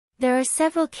There are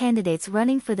several candidates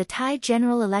running for the Thai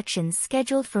general elections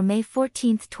scheduled for May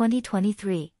 14,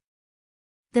 2023.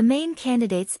 The main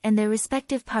candidates and their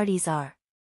respective parties are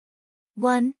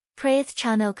 1. Prayuth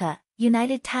Chan-ocha,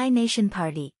 United Thai Nation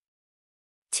Party.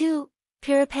 2.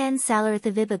 Pirapan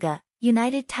Salirathavibhaga,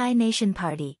 United Thai Nation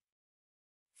Party.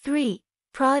 3.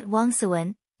 Prawit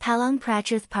Wongsuwan, Palang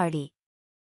Pracharth Party.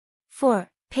 4.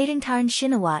 Paetongtarn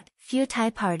Shinawatra, Pheu Thai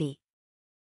Party.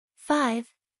 5.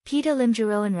 Pita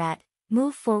Limjaroenrat,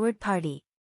 Move Forward Party.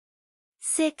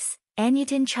 6.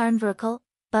 Anutin Charnvirakul,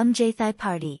 Bhumjaithai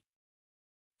Party.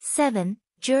 7.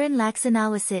 Jurin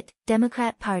Laksanawisit,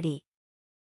 Democrat Party.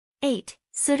 8.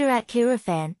 Sudarat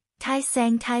Keyuraphan, Thai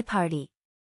Sang Thai Party.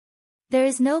 There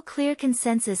is no clear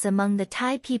consensus among the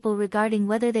Thai people regarding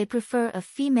whether they prefer a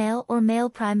female or male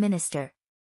prime minister.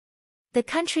 The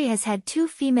country has had 2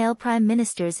 female prime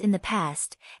ministers in the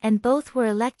past, and both were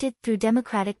elected through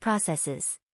democratic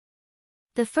processes.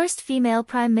 The first female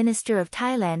prime minister of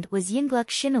Thailand was Yingluck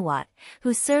Shinawatra,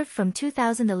 who served from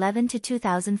 2011 to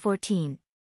 2014.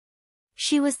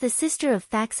 She was the sister of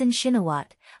Thaksin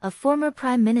Shinawatra, a former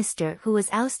prime minister who was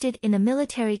ousted in a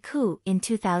military coup in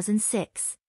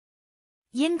 2006.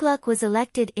 Yingluck was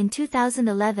elected in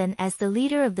 2011 as the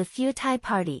leader of the Pheu Thai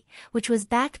Party, which was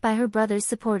backed by her brother's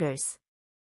supporters.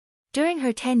 During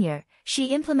her tenure,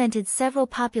 she implemented several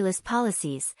populist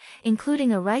policies,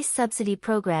 including a rice subsidy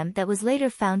program that was later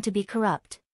found to be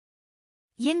corrupt.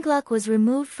 Yingluck was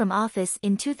removed from office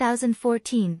in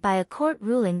 2014 by a court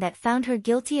ruling that found her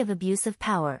guilty of abuse of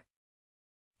power.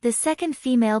 The second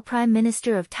female prime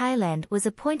minister of Thailand was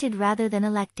appointed rather than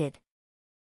elected.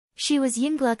 She was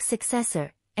Yingluck's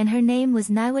successor, and her name was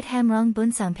Sriwadhamrong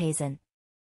Bunsangpasan.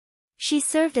 She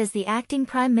served as the acting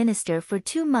prime minister for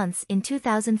 2 months in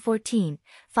 2014,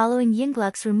 following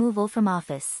Yingluck's removal from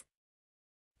office.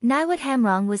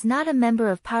 Sriwadhamrong was not a member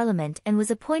of parliament and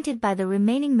was appointed by the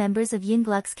remaining members of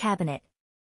Yingluck's cabinet.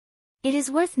 It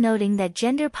is worth noting that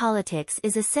gender politics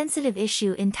is a sensitive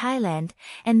issue in Thailand,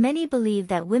 and many believe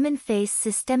that women face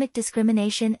systemic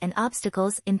discrimination and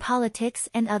obstacles in politics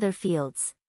and other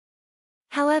fields.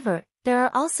 However, there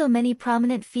are also many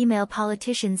prominent female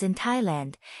politicians in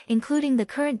Thailand, including the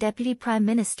current Deputy Prime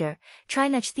Minister,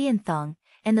 Thong,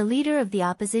 and the leader of the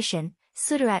opposition,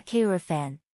 Sudarat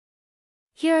Keyuraphan.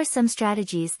 Here are some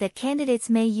strategies that candidates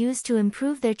may use to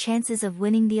improve their chances of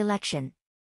winning the election.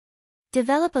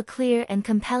 Develop a clear and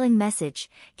compelling message.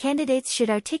 Candidates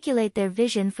should articulate their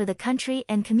vision for the country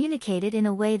and communicate it in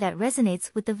a way that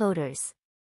resonates with the voters.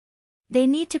 They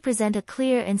need to present a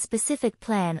clear and specific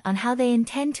plan on how they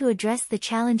intend to address the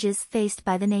challenges faced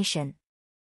by the nation.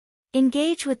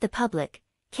 Engage with the public.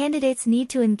 Candidates need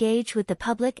to engage with the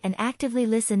public and actively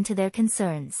listen to their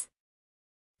concerns.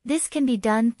 This can be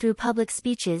done through public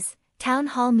speeches, town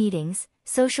hall meetings,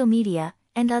 social media,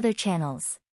 and other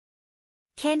channels.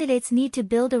 Candidates need to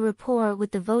build a rapport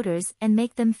with the voters and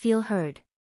make them feel heard.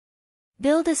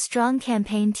 Build a strong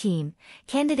campaign team.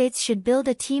 Candidates should build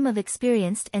a team of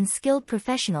experienced and skilled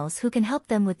professionals who can help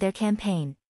them with their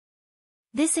campaign.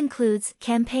 This includes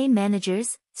campaign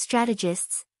managers,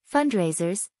 strategists,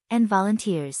 fundraisers, and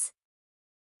volunteers.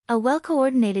 A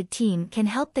well-coordinated team can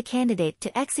help the candidate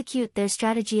to execute their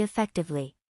strategy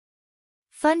effectively.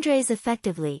 Fundraise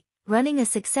effectively. Running a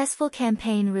successful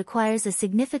campaign requires a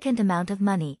significant amount of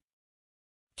money.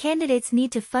 Candidates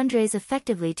need to fundraise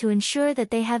effectively to ensure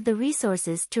that they have the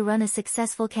resources to run a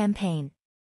successful campaign.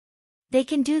 They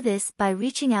can do this by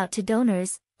reaching out to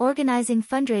donors, organizing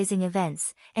fundraising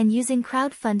events, and using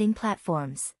crowdfunding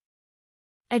platforms.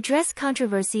 Address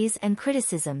controversies and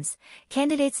criticisms.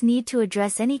 Candidates need to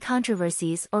address any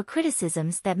controversies or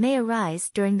criticisms that may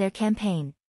arise during their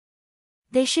campaign.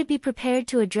 They should be prepared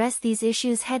to address these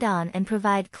issues head-on and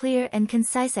provide clear and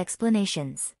concise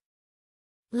explanations.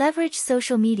 Leverage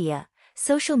social media.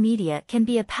 Social media can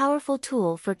be a powerful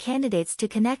tool for candidates to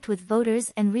connect with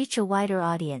voters and reach a wider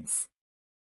audience.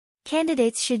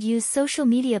 Candidates should use social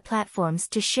media platforms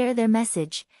to share their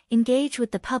message, engage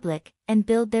with the public, and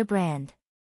build their brand.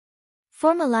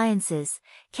 Form alliances.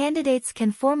 Candidates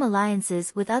can form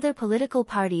alliances with other political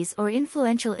parties or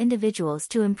influential individuals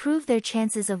to improve their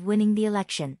chances of winning the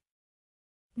election.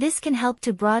 This can help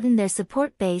to broaden their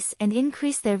support base and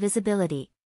increase their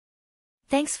visibility.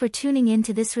 Thanks for tuning in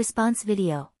to this response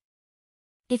video.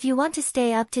 If you want to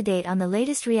stay up to date on the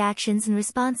latest reactions and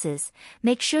responses,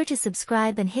 make sure to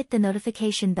subscribe and hit the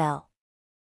notification bell.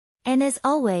 And as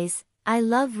always, I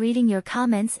love reading your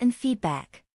comments and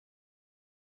feedback.